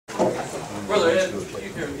Brother Ed, you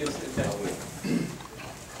can give us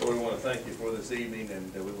a Lord, we want to thank you for this evening,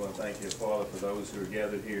 and we want to thank you, Father, for those who are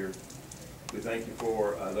gathered here. We thank you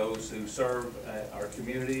for those who serve our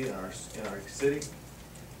community and in our city.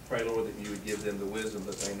 Pray, Lord, that you would give them the wisdom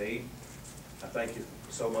that they need. I thank you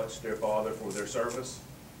so much, dear Father, for their service.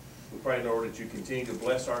 We pray, Lord, that you continue to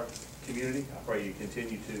bless our community. I pray you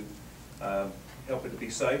continue to help it to be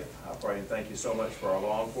safe. I pray and thank you so much for our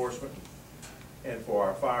law enforcement and for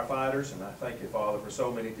our firefighters. And I thank you, Father, for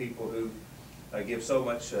so many people who give so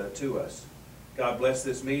much to us. God bless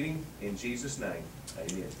this meeting in Jesus' name.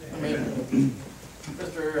 Amen. Amen.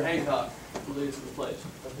 Mr. Hancock, lead us to the pledge.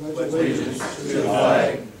 Pledge allegiance to the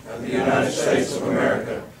flag of the United States of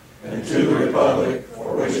America and to the republic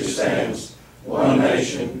for which it stands, one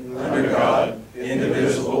nation, under God,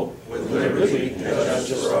 indivisible, with liberty and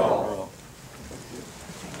justice for all.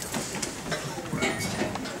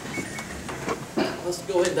 Let's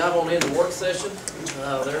go ahead and dive on into the work session.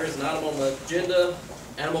 There is an item on the agenda,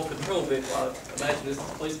 animal control vehicle. I imagine this is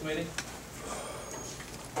the police committee.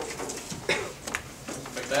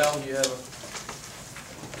 Mr. McDowell, you have a...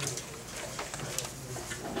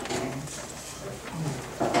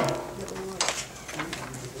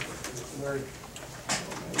 Larry,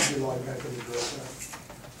 would you like that to address that?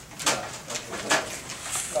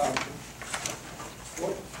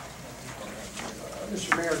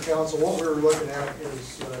 Mr. Mayor and Council, what we were looking at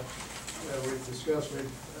is, we've discussed,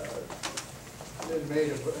 we've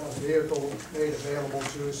made a vehicle made available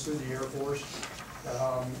to us through the Air Force.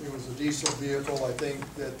 It was a diesel vehicle. I think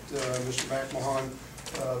that Mr. McMahon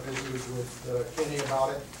visited with Kennett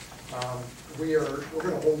about it. We're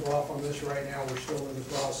going to hold off on this right now. We're still in the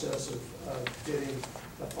process of getting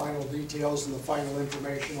the final details and the final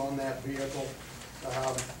information on that vehicle.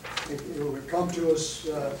 It would come to us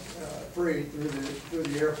free through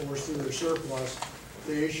the Air Force, through their surplus.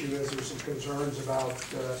 The issue is there's some concerns about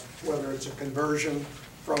whether it's a conversion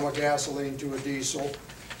from a gasoline to a diesel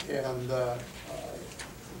and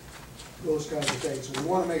those kinds of things. So we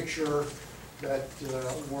want to make sure that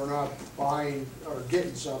we're not buying or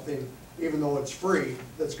getting something, even though it's free,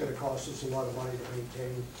 that's going to cost us a lot of money to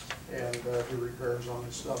maintain and do repairs on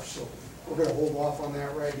and stuff. So we're going to hold off on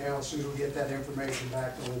that right now. As soon as we get that information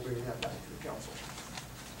back, then we'll bring that back to the council.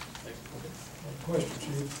 Question,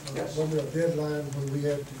 Chief. Yes. Was there a deadline when we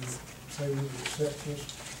had to say we would accept this?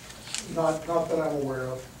 Not that I'm aware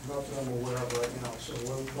of. Not that I'm aware of right now. So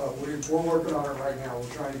we're working on it right now.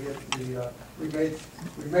 We're trying to get the. We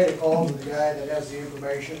made a call to the guy that has the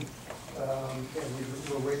information, and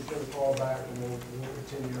we're waiting for the call back, and we'll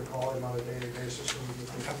continue to call him on a daily basis.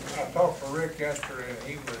 I talked to Rick yesterday, and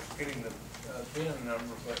he was getting the VIN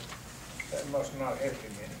number, but that must not help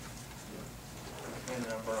him any. The VIN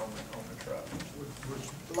number on the truck.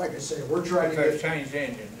 Like I say, we're trying to If get they've changed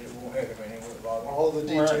engines, it won't help him any. all the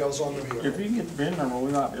details on the vehicle. If you can get the VIN number,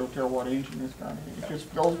 we might be able to tell what engine it's got. It's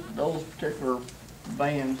just those particular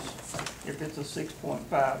vans, if it's a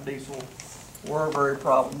 6.5 diesel, were very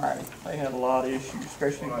problematic. They had a lot of issues,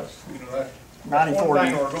 especially with 94. One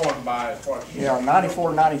thing we're going by is what. Yeah,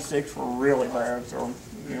 94, 96 were really bad. So,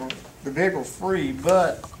 you know, the vehicle's free,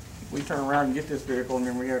 but we turn around and get this vehicle, and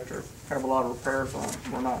then we have to have a lot of repairs on it.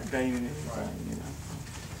 We're not gaining anything, you know.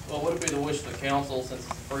 Well, would it be the wish of the council, since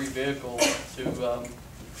it's a free vehicle, to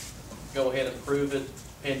go ahead and approve it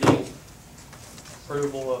pending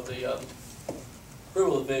approval of the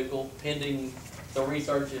vehicle, pending the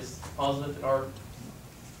research is positive, or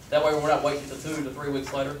that way we're not waiting to 2 to 3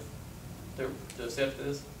 weeks later to accept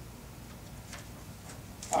this?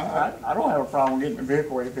 I don't have a problem getting the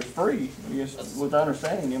vehicle if it's free. Just with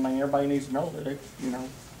understanding, I mean, everybody needs to know that it, you know,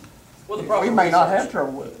 Well, we may not have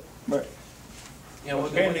trouble with it, but. You know,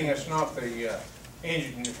 Pending it's not the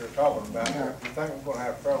engine that you're talking about. Yeah. If you think we're gonna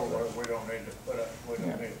have trouble with it, we don't need to put up, we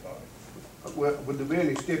don't need it. Well, would there be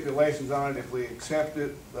any stipulations on it if we accept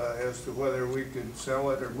it as to whether we can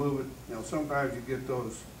sell it or move it? You know, sometimes you get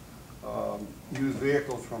those used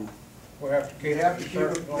vehicles from. We have to keep You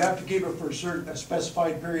it. have to keep it for a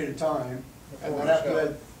specified period of time, and then after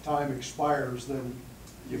that time expires, then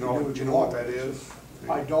you can do what you want. What that is?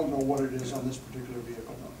 I don't know what it is on this particular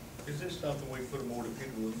vehicle, no. Is this something we put a more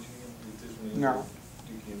dependable engine in? If this one is, No.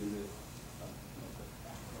 you can't do that?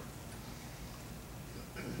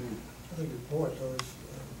 I think the point though is,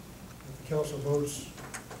 if the council votes,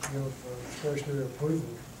 you know, discretionary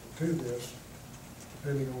approval to this,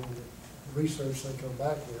 depending on the research they come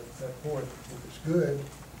back with at that point, if it's good,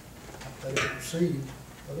 they can proceed.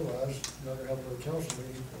 Otherwise, you're not gonna have another council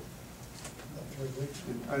meeting for about 3 weeks.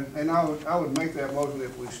 And I would make that motion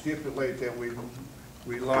if we stipulate that we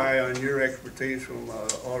rely on your expertise from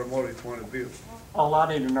automotive point of view. All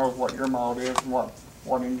I need to know is what your model is and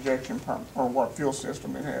what injection pump or what fuel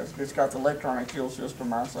system it has. If it's got the electronic fuel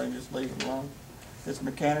system, I say just leave it alone. If it's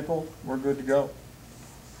mechanical, we're good to go.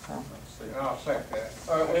 So, And I'll second that.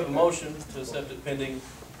 All right, we have a motion to accept it pending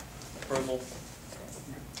approval.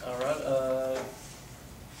 All right,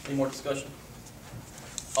 any more discussion?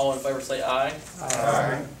 All in favor say aye.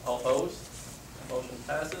 Aye. All opposed? Motion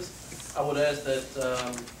passes. I would ask that,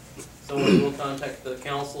 someone will contact the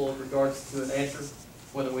council in regards to an answer,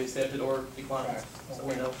 whether we accept it or decline it. So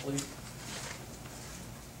we know, please.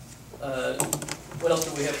 What else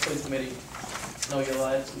do we have, police committee? No, you'll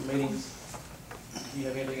have some meetings. Do you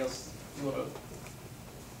have anything else you want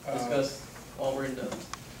to discuss while we're in the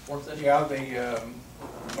work session? Yeah, the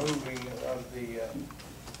moving of the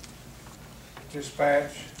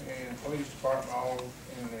dispatch and police department all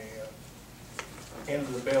in the end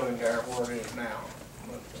of the building there where it is now.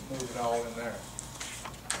 Move it all in there.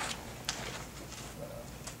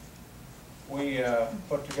 We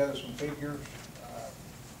put together some figures.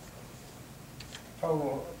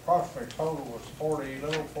 Approximately total was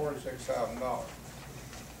 $46,000.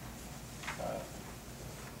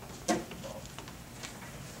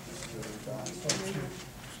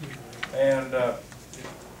 And the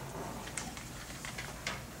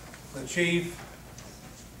chief,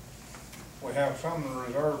 we have some in the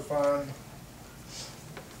reserve fund.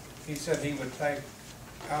 He said he would take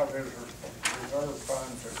out of his reserve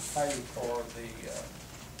fund to pay for the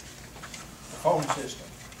phone system,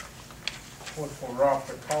 which will drop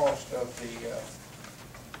the cost of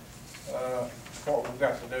what we've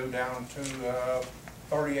got to do down to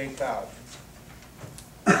 $38,000.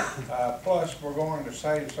 Plus, we're going to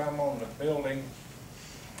save some on the building,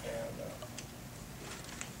 and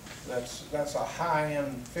that's a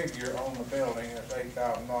high-end figure on the building. It's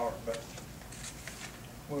 $8,000, but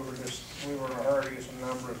we were in a hurry to get some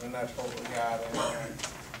numbers, and that's what we got. And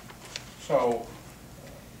so,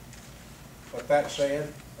 with that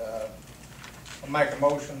said, I'll make a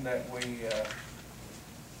motion that we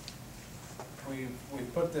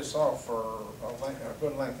put this off for a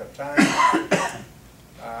good length of time.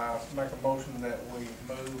 Make a motion that we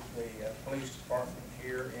move the police department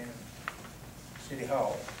here in City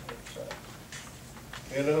Hall. It's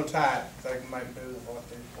be a little tight. They can make do with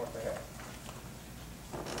what they have.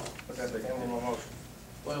 But that's a form of a motion.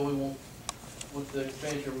 Well, we won't, with the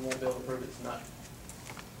expenditure, we won't be able to approve it tonight.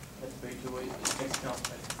 That's be 2 weeks, next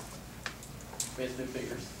council meeting. We have to do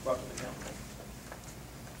figures, brought to the council.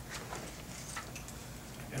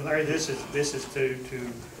 And Larry, this is to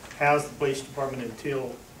house the police department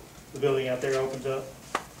until the building out there opens up?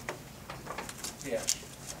 Yeah.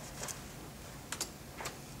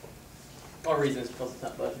 Our reason is because it's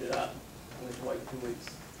not budgeted out. We have to wait 2 weeks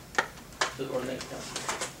to or next council.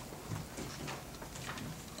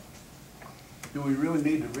 Do we really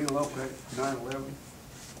need to relocate 911?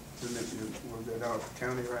 Isn't it, we're good out of the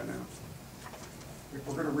county right now? If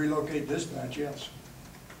we're gonna relocate dispatch, yes.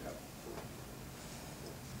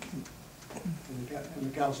 And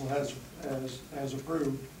the council has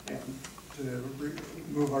approved to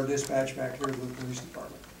move our dispatch back here to the police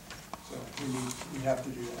department. So we have to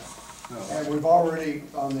do that. No. And we've already,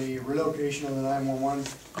 on the relocation of the 911,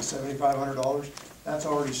 $7,500, that's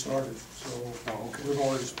already started. So we've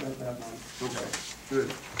already spent that money. Okay,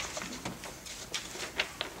 good.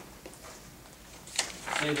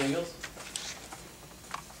 Anything else?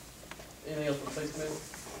 Anything else for the police committee?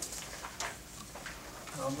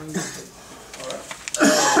 All right.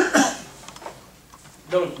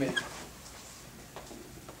 Building committee.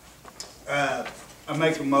 I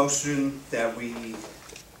make a motion that we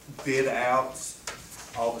bid out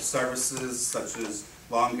all the services such as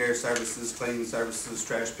lawn care services, cleaning services,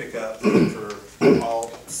 trash pickup for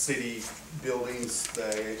all city buildings, the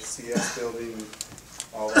ACS building,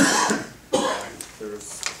 all that.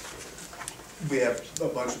 We have a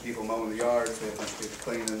bunch of people mowing the yards, we have a bunch of people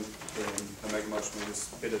cleaning, and I make a motion we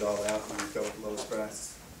just bid it all out and go with the lowest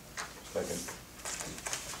price. Second.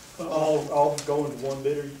 All going to one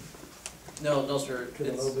bidder? No, sir. To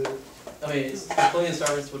the low bidder? I mean, the cleaning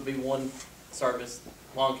service would be one service,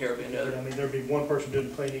 lawn care would be another. I mean, there'd be one person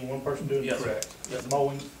doing cleaning, one person doing Yes, correct. Yes.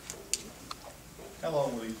 mowing. How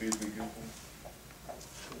long will these bids be good for?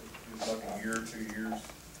 Just like a year, 2 years,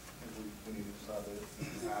 if we need to decide that.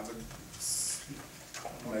 I would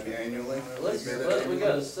maybe annually. We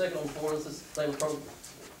got a second on the floor. Let's just say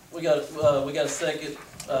we got a second.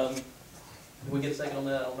 Did we get a second on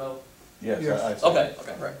that? I don't know. Yes. Okay,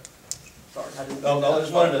 right. Sorry. I didn't. No, I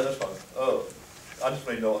just wanted to, that's fine. I just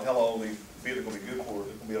need to know how long these bids are gonna be good for. Is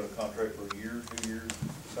it gonna be on a contract for a year, 2 years?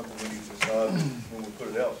 Something we need to decide when we put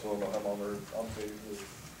it out, so I don't know how long they're obligated to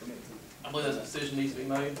commit to. I believe that decision needs to be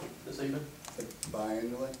made this evening.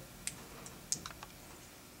 Biannually?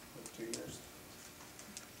 2 years?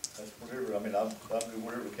 That's whatever, I mean, I'm good,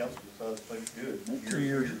 whatever the council decides, thinks good. 2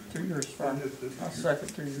 years, 2 years is fine. I second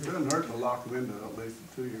 2 It years. doesn't hurt to lock them into at least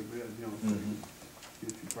a 2-year bid, you know,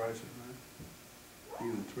 get your prices right.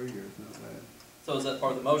 Even 3 years, not bad. So is that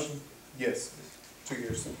part of the motion? Yes, 2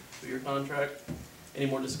 years. 2-year contract? Any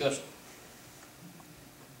more discussion?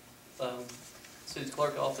 City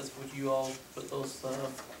clerk office, would you all put those,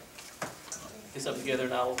 get something together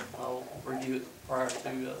and I'll review it prior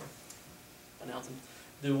to, announcing.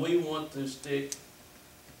 Do we want to stick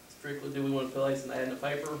strictly, do we want to place an ad in the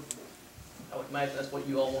paper? I would imagine that's what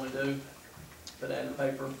you all want to do, put an ad in the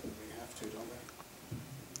paper. We have to, don't we?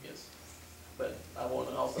 Yes, but I want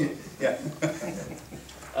to also, Yeah.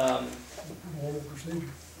 Normal procedure.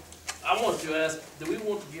 I want to ask, do we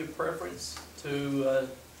want to give preference to,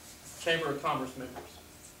 Chamber of Commerce members?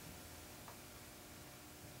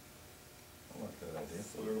 I like that idea.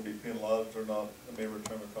 So they're gonna be penalized, if they're not a member of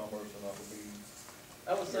Chamber of Commerce, they're not gonna be, I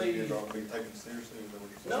would say. they're not gonna be taken seriously, is that what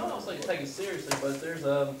you're saying? No, I don't say take it seriously, but there's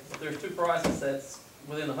two prices that's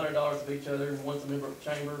within $100 of each other. One's a member of the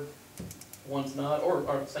chamber, one's not, or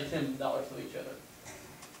say $10 of each other.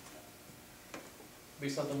 Be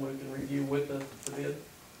something we can review with the bid.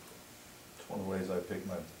 It's one of the ways I pick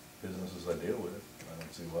my businesses I deal with. I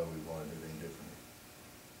don't see why we want to do anything differently.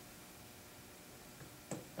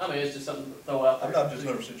 I mean, it's just something to throw out there. I'm not just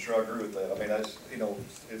 100% sure I agree with that. I mean, that's, you know,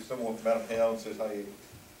 if someone from out of town says, hey,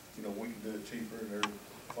 you know, we can do it cheaper, and they're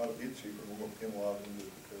quite a bit cheaper, we're gonna penalize them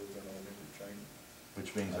just because they're not a member of the chamber.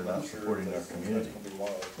 Which means they're I'm not sure supporting our that's community. gonna be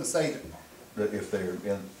wild. Let's say, That if they're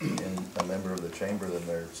in a member of the chamber, then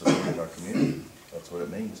they're supporting our community. That's what it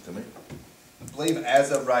means to me. I believe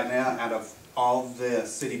as of right now, out of all the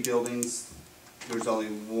city buildings, there's only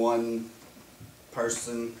one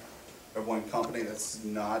person or one company that's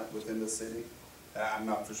not within the city. I'm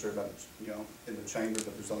not for sure about, you know, in the chamber,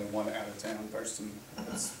 but there's only one out-of-town person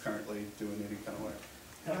that's currently doing any kind of work.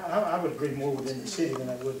 And I would agree more within the city than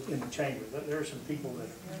I would in the chamber. There are some people that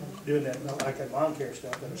are doing that, not like that lawn care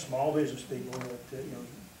stuff, that are small business people that, you know,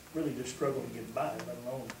 really just struggle to get by, let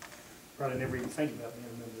alone, probably never even think about being a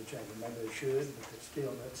member of the chamber. Maybe they should, but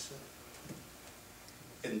still, that's,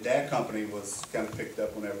 And that company was kind of picked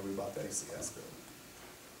up whenever we bought the ACS building.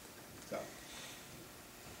 So,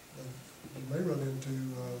 You may run into,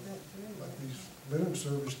 like these linen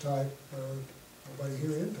service type, nobody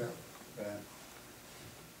here in town.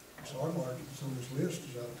 So our market is on this list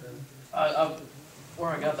is out there.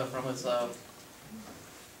 Where I got that from is, my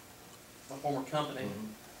former company,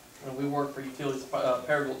 when we worked for utilities,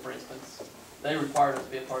 Paragould, for instance, they required us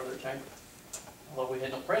to be a part of their chamber. Although we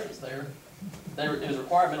had no presence there, it was a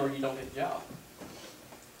requirement or you don't get a job.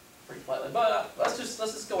 Pretty flatly. But let's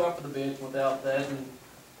just go out for the bid without that, and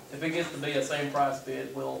if it gets to be a same price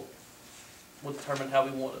bid, we'll determine how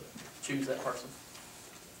we want to choose that person.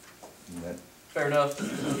 And that, Fair enough?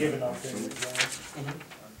 give an opportunity.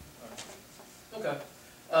 Okay.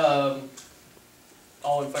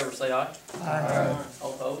 All in favor say aye. Aye.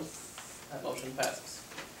 All opposed? That motion passes.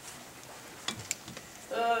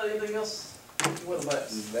 Anything else? What about?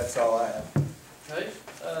 that's all I have. Okay,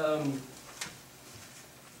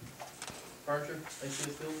 furniture,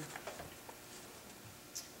 ACS building?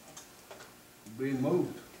 Being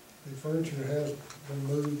moved. The furniture has been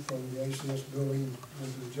moved from the ACS building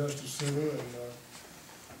into the Justice Center, and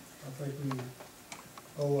I think we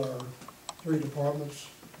owe our 3 departments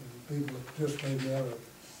and people that participated in that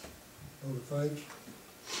owe the thanks.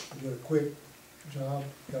 We did a quick job,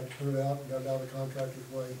 got it cleared out, got it out of the contractor's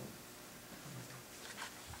way.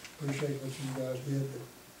 Appreciate what you guys did that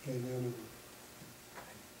came in and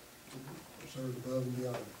served above and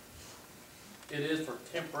beyond. It is for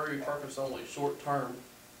temporary purpose only, short-term,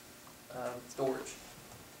 storage,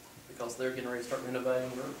 because they're getting ready to start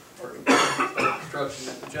renovating or start construction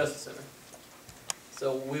at the Justice Center.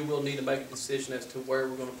 So we will need to make a decision as to where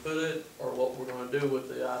we're gonna put it, or what we're gonna do with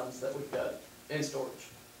the items that we've got in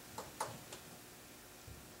storage.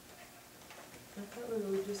 I thought we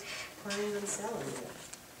were just planning on selling it.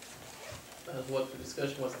 That's what the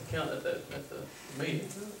discussion was at the meeting.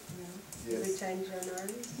 Did we change our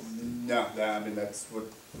minds? No, I mean, that's what,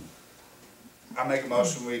 I make a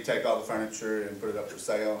motion, we take all the furniture and put it up for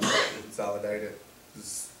sale and consolidate it.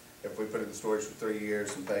 'Cause if we put it in storage for 3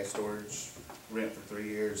 years and pay storage rent for 3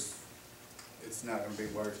 years, it's not gonna be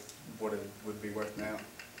worth what it would be worth now.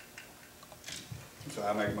 So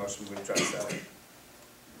I make a motion, we try to sell it.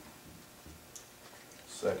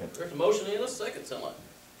 second. There's a motion and a second, sound like.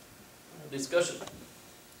 Discussion.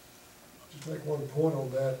 Just make one point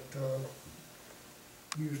on that,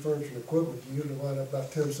 used furniture and equipment, you usually wind up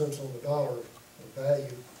about 10 cents on the dollar of value.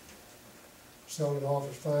 Selling it off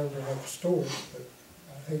is fine for like a store, but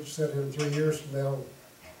I hate to sit here in 3 years from now,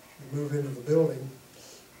 we move into the building,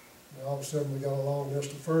 and all of a sudden we got a long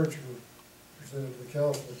list of furniture presented to the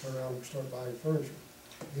council to turn around and start buying furniture.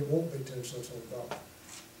 It won't be 10 cents on the dollar.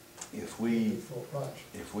 If It'll we, be full price.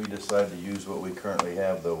 if we decide to use what we currently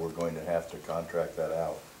have, though, we're going to have to contract that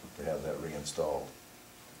out to have that reinstalled.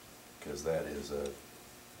 Because that is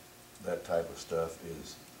that type of stuff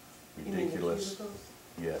is ridiculous.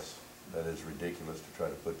 Yes, that is ridiculous to try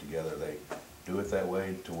to put together. They do it that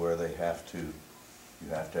way to where you have to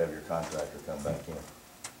have your contractor come back in.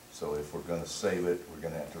 So if we're gonna save it, we're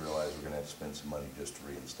gonna have to realize we're gonna have to spend some money just to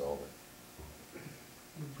reinstall it.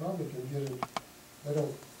 We probably can get it, they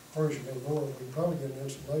don't furnish it anymore, we can probably get an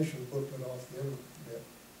installation booklet off the internet.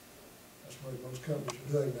 That's what most companies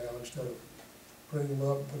are doing now, instead of printing them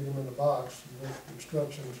up and putting them in a box, you look at the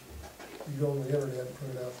instructions, you go on the internet and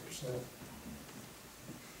print it out for yourself.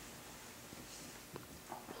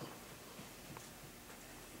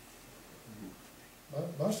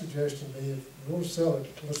 My suggestion would be, if we want to sell it,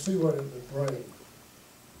 let's see what it would bring.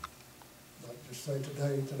 Not just say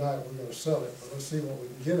tonight, we're gonna sell it, but let's see what we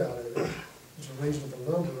can get out of it. It's a reasonable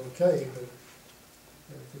number, okay, but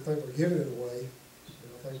if we think we're giving it away,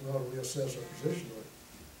 I think we ought to reassess our position on it.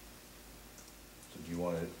 So do you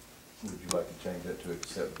want to, would you like to change that to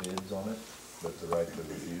accept bids on it, but the right to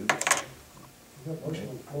review? We got motion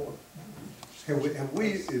on the floor. Have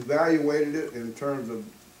we evaluated it in terms of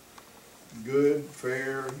good,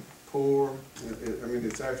 fair, poor, I mean,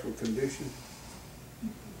 its actual condition?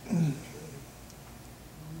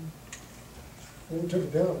 Well, we took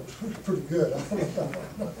it down, it was pretty good.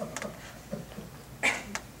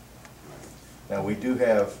 Now, we do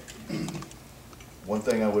have, one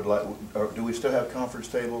thing I would like, or do we still have conference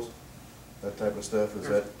tables? That type of stuff, is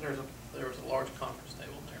that, There was a large conference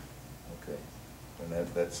table in there. okay, and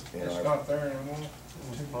that's in It's our, not there anymore.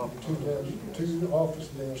 Two office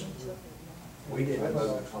desks. We didn't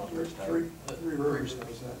move the conference table. Three rooms, there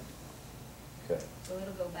was that. okay. So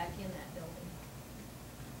it'll go back in that building.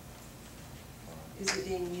 Is it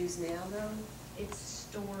being used now, though? It's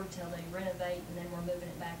stored till they renovate, and then we're moving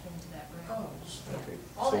it back into that room. Oh. Okay.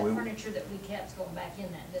 All So that we- furniture that we kept's going back in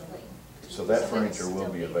that building. So that So it'll furniture will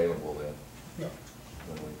still be be- available then? Yeah.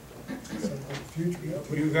 when we- So for the future,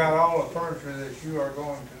 yeah. You got all the furniture that you are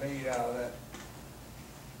going to need out of that.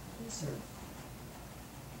 Yes, sir.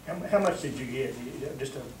 How much did you get?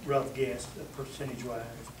 Just a rough guess, percentage wise?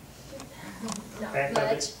 Not Half of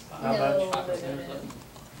much. it? No, Not no, much? no, no.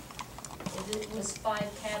 It was 5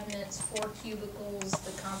 cabinets, 4 cubicles,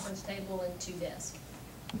 the conference table, and 2 desks.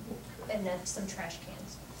 And then some trash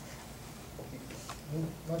cans.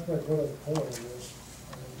 I'd like to make one other point on this.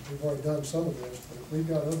 We've already done some of this, but if we've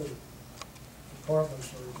got other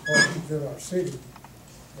departments or departments within our city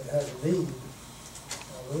that has a need,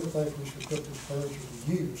 I really think we should put this furniture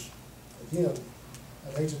to use. Again,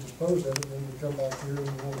 I'd hate to dispose of it, and then we come back here and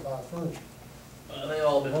we want to buy furniture. They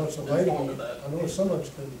all been Well, it's informed available. of that. I know some of it's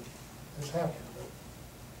been, it's happened, but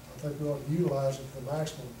I think we ought to utilize it to the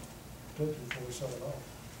maximum, particularly before we sell it off.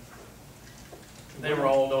 They were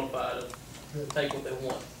all notified of, Good. take what they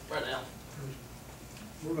want right now.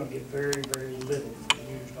 We're gonna get very, very little from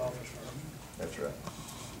the used office furniture. That's right.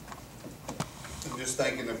 I'm just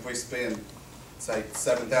thinking if we spend, say,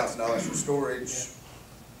 $7,000 for storage,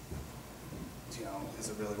 you know, is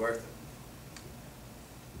it really worth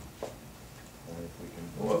it? And if we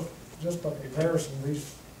can go up, Just by comparison,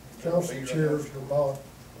 these council chairs were bought,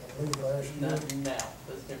 I believe last year. Not now,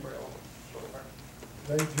 that's temporary.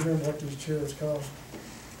 Dave, do you remember what these chairs cost?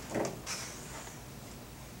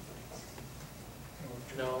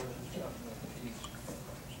 No,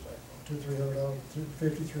 $200-300,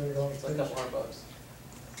 $300 it's like a couple $100.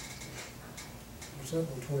 Or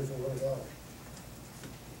something, $2,400.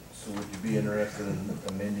 so would you be interested in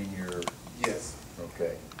amending your, Yes.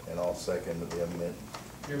 okay, and I'll second the amendment,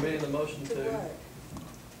 You're making the motion To to, what?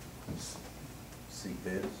 seek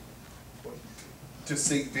bids? To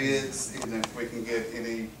seek bids, and if we can get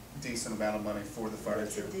any decent amount of money for the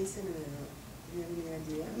What's a furniture, decent amount? Do you have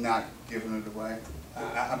any idea? not giving it away.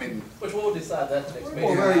 I mean, which we'll decide that next Well,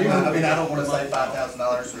 meeting. there you go. I mean, I don't wanna say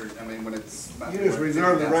 $5,000 or, I mean, when it's. You just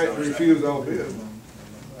reserve the right to refuse all bids.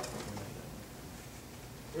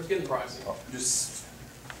 We're just getting pricing. Just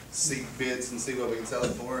seek bids and see what we can sell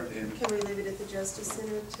it for, and Can we leave it at the Justice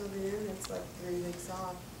Center till then? It's like 3 weeks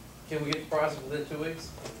off. Can we get the prices within 2 weeks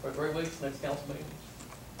or 3 weeks, next council meeting?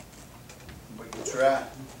 we can try.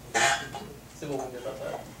 See what we can do about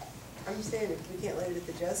that. I'm saying if we can't leave it at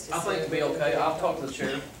the Justice I Center. think it'd be okay. I'll talk to the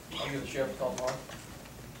sheriff. I'll give the sheriff a call tomorrow.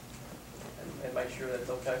 and make sure that's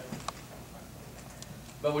okay.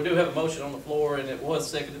 But we do have a motion on the floor, and it was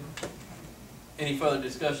seconded. Any further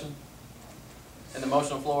discussion? And the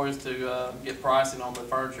motion on the floor is to get pricing on the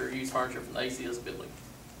furniture, used furniture from the ACS building.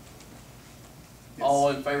 Yes. All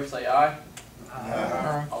in favor say aye.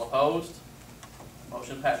 Aye. All opposed?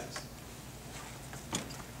 Motion passes.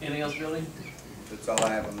 Anything else, building? That's all I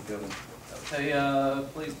have on the building. Okay,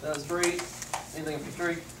 please, street, anything for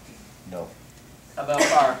street? No. How about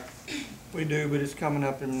fire? We do, but it's coming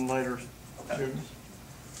up in later. Okay.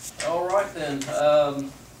 All right then,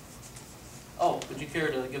 would you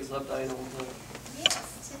care to give us an update on the?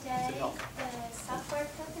 Yes, today, the software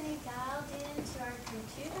company dialed into our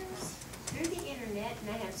computers through the internet, and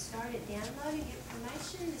they have started downloading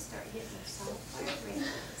information to start getting their software ready,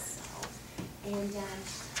 so. And,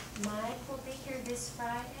 Mike will be here this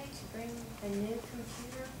Friday to bring the new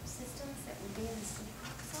computer systems that will be in the city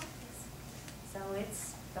clerk's office. So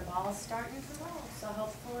the ball's starting to roll, so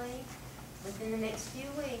hopefully, within the next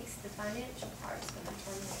few weeks, the financial part's gonna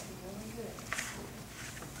turn out to be really good.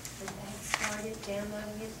 But they have started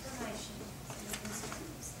downloading information, so we can start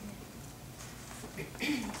using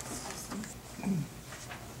it.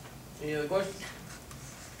 Any other questions?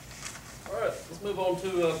 All right, let's move on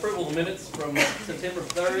to approval of the minutes from September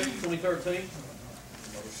 3rd, 2013.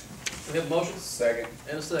 We have a motion? Second.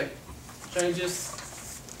 And a second. Changes,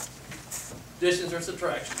 additions, or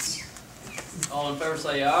subtractions? All in favor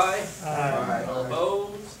say aye. Aye. All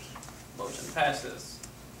opposed? Motion passes.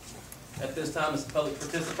 At this time, it's public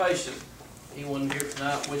participation. Anyone here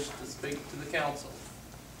tonight wish to speak to the council?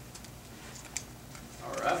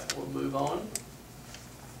 All right, we'll move on.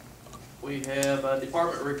 We have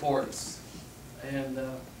department reports, and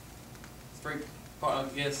street, I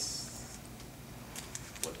guess,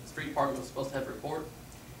 what, the street department was supposed to have a report?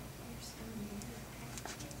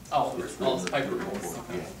 Oh, it's paper report.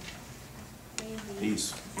 Yeah.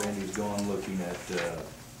 Randy's gone looking at,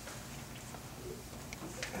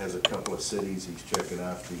 has a couple of cities, he's checking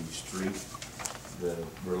out the street, the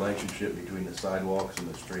relationship between the sidewalks and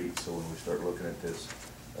the streets, so when we start looking at this,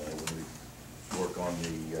 when we work on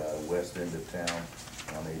the west end of town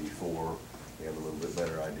on 84, we have a little bit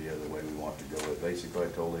better idea of the way we want to go. Basically, I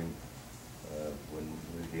told him when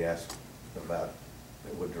he asked about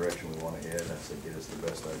what direction we want to head, I said, get us the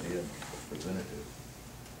best idea and present it to him.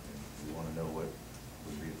 We want to know what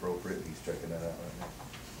would be appropriate. He's checking that out right now.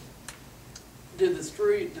 Did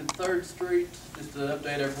 3rd Street, just to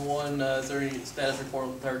update everyone, is there any status report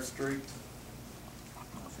on 3rd Street?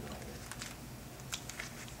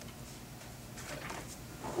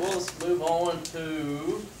 Well, let's move on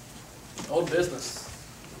to old business.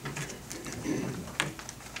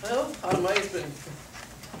 Well, item A has been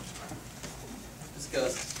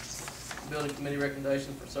discussed. Building committee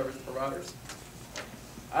recommendation for service providers.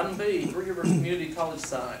 Item B, Three Rivers Community College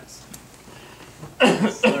signs.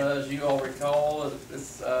 As you all recall,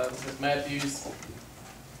 Ms. Matthews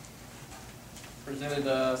presented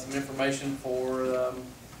some information for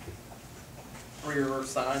Three Rivers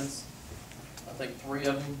signs. I think 3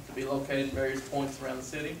 of them to be located in various points around the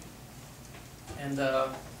city. And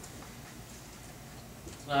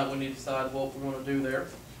tonight we need to decide what we're going to do there.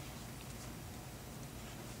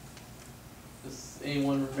 Does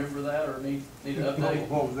anyone remember that or need an update?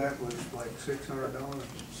 What was that, was like $600?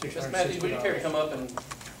 Ms. Matthews, would you care to come up and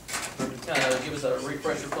kind of give us a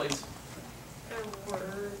refresher, please?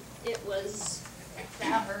 It was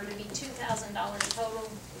about her to be $2,000 total,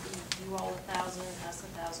 you all $1,000, us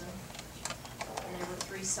 $1,000. And there were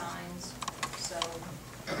 3 signs, so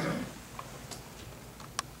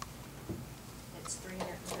it's $330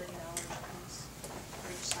 a piece for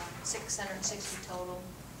each sign. 660 total,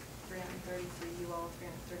 330 for you all,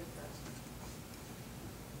 330 for us.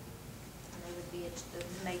 And they would be at the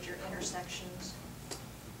major intersections to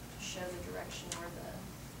show the direction where the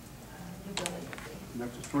new building would be. And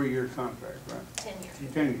that's a 3-year contract, right? 10 years.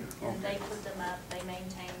 10 years, And okay. they put them up, they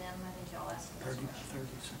maintain them, I think y'all asked them.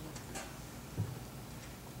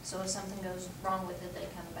 So if something goes wrong with it, they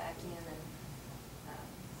come back in and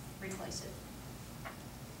replace it.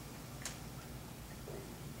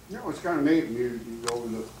 You know, it's kind of neat, you go over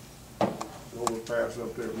the pass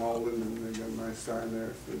up there at Malden, and they got a nice sign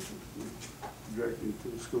there, that says directing to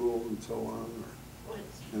the school and so on. Well,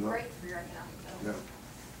 it's You know. great for your economic development.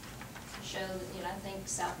 To show that, I think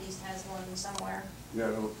Southeast has one somewhere. Yeah,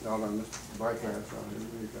 out on this bypass out here,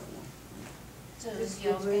 they got one. So Is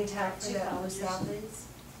y'all green can tag have for 2 that on the colleges. southeast?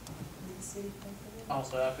 Did the city pay for that?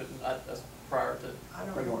 Also, that's prior to, I I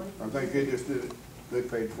don't know. don't, I think they just did it, they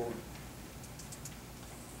paid for it.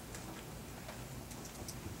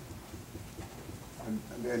 And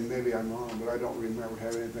then maybe I'm wrong, but I don't remember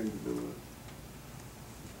having anything to do with it.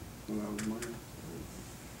 when I was mayor.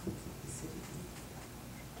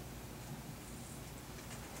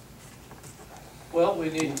 Well, we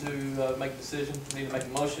need to make a decision, we need to make a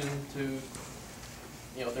motion to,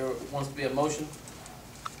 there wants to be a motion.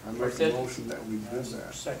 I make a motion that we did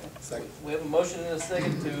that. Second. We have a motion and a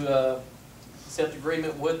second to accept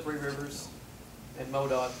agreement with Three Rivers and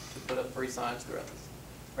MoDOT to put up 3 signs throughout the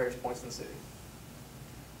various points in the city.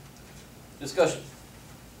 Discussion.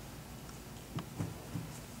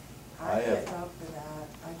 I can't vote for that.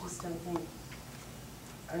 I just don't think,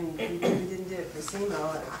 I mean, we didn't do it for SEMO.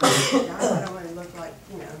 I don't want to look like,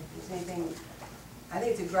 there's anything, I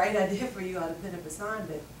think it's a great idea for you all to put up a sign,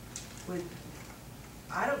 but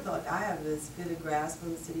I don't feel like I have as good a grasp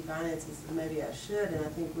on the city finances as maybe I should, and I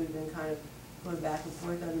think we've been kind of going back and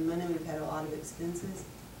forth on the money. We've had a lot of expenses,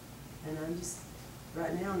 and I'm just,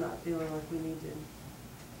 right now, I'm not feeling like we need to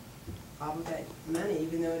obligate money,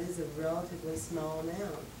 even though it is a relatively small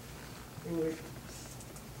amount. And we're,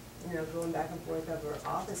 going back and forth over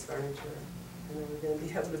office furniture, and then we're gonna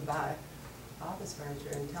be able to buy office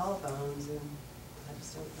furniture and telephones, and I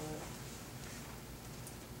just don't know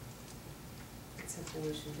if it's something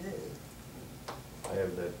we should do. I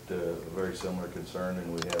have that very similar concern,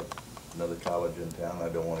 and we have another college in town. I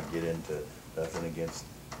don't want to get into nothing against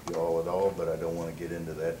you all at all, but I don't want to get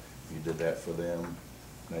into that. You did that for them,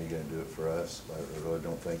 now you're going to do it for us. I really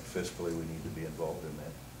don't think fiscally we need to be involved in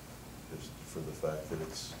that, just for the fact that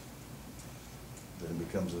then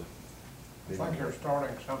it becomes a I big. think you're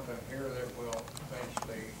starting something here that will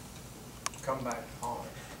eventually come back to haunt us.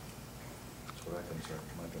 That's what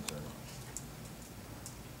my concern.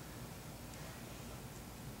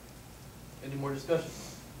 Any more discussion?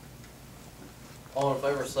 All in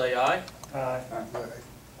favor say aye. Aye.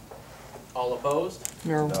 All opposed?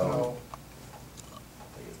 No. No.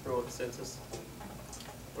 I guess throw a consensus.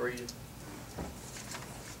 3.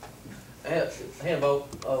 Hand vote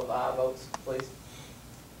of aye votes, please.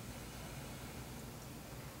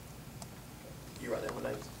 You write down my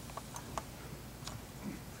names.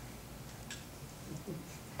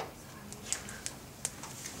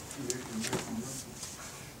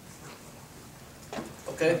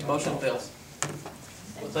 Okay, motion fails.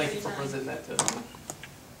 Well, thank you for presenting that to us.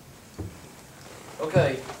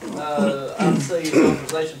 Okay, item C is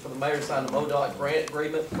authorization for the mayor to sign a MoDOT grant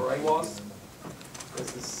agreement for AWAS.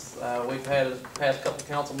 This is, we've had a past couple of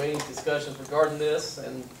council meetings, discussions regarding this,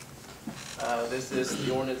 and this is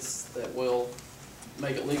the ordinance that will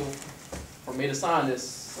make it legal for me to sign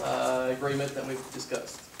this agreement that we've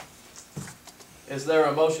discussed. Is there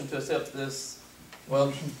a motion to accept this?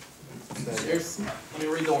 Well, let me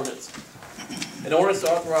read the ordinance. An ordinance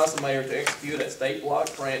to authorize the mayor to execute a state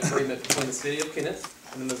block grant agreement between the city of Kennett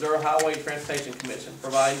and the Missouri Highway and Transportation Commission,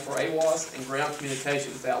 providing for AWAS and ground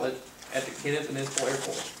communications outlet at the Kennett Municipal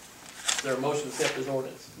Airport. Is there a motion to accept this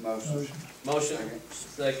ordinance? Motion.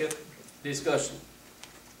 Second. Discussion.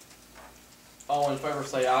 All in favor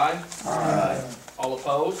say aye. Aye. All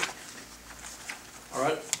opposed? All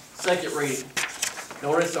right. Second reading. An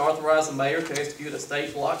ordinance to authorize the mayor to execute a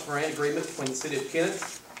state block grant agreement between the city of Kennett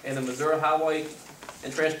and the Missouri Highway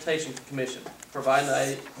and Transportation Commission, providing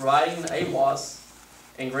AWAS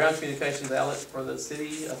and ground communications outlet for the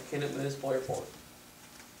city of Kennett Municipal Airport.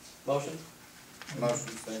 Motion? Motion,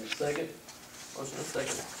 second. Second? Motion and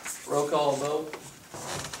second. Roll call vote.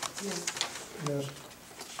 Yes.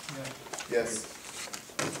 Yes.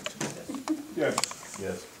 Yes.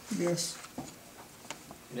 Yes. Yes.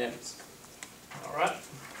 Unanimous. All right.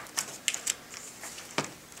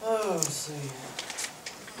 Oh, let's see.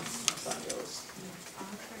 Sign those.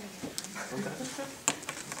 Okay.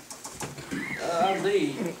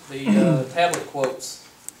 The tablet quotes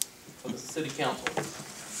for the city council.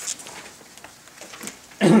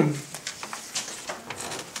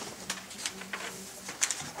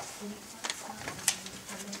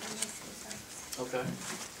 Okay.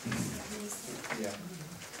 Yeah.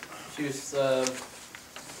 She was,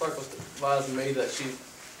 clerk was advising me that she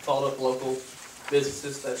called up local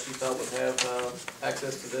businesses that she thought would have,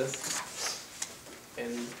 access to this.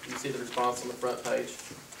 And you see the response on the front page.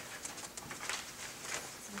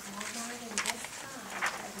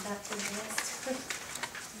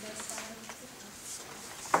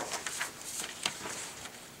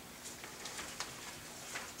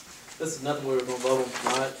 This is nothing we were gonna vote on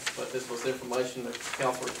tonight, but this was information that the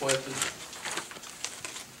council requested.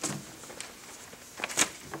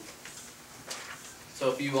 So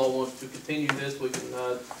if you all want to continue this, we can,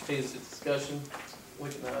 continue this discussion. We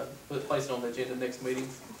can, place it on the agenda next meeting,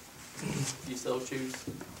 if you so choose.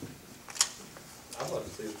 I'd like to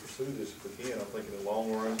see us pursue this if we can. I think in the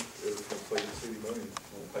long run, it'll come save the city money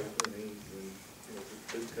on paper and ink, and you know,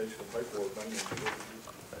 the educational paperwork, I mean,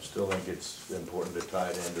 I still think it's important to tie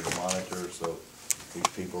it into the monitor, so these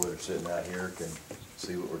people that are sitting out here can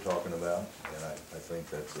see what we're talking about, and I think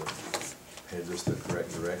that's heads us the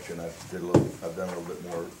correct direction. I've done a little bit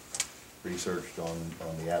more research on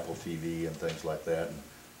the Apple TV and things like that, and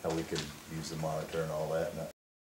how we can use the monitor and all that, and